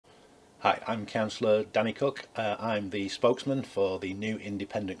Hi, I'm Councillor Danny Cook. I'm the spokesman for the new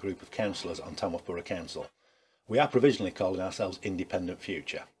independent group of councillors on Tamworth Borough Council. We are provisionally calling ourselves Independent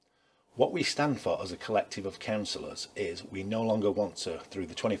Future. What we stand for as a collective of councillors is we no longer want to, through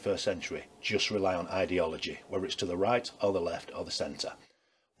the 21st century, just rely on ideology, whether it's to the right or the left or the centre.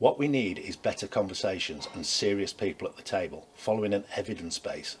 What we need is better conversations and serious people at the table, following an evidence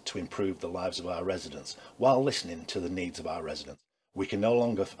base to improve the lives of our residents, while listening to the needs of our residents. We can no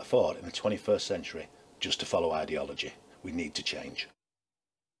longer afford in the 21st century just to follow ideology. We need to change.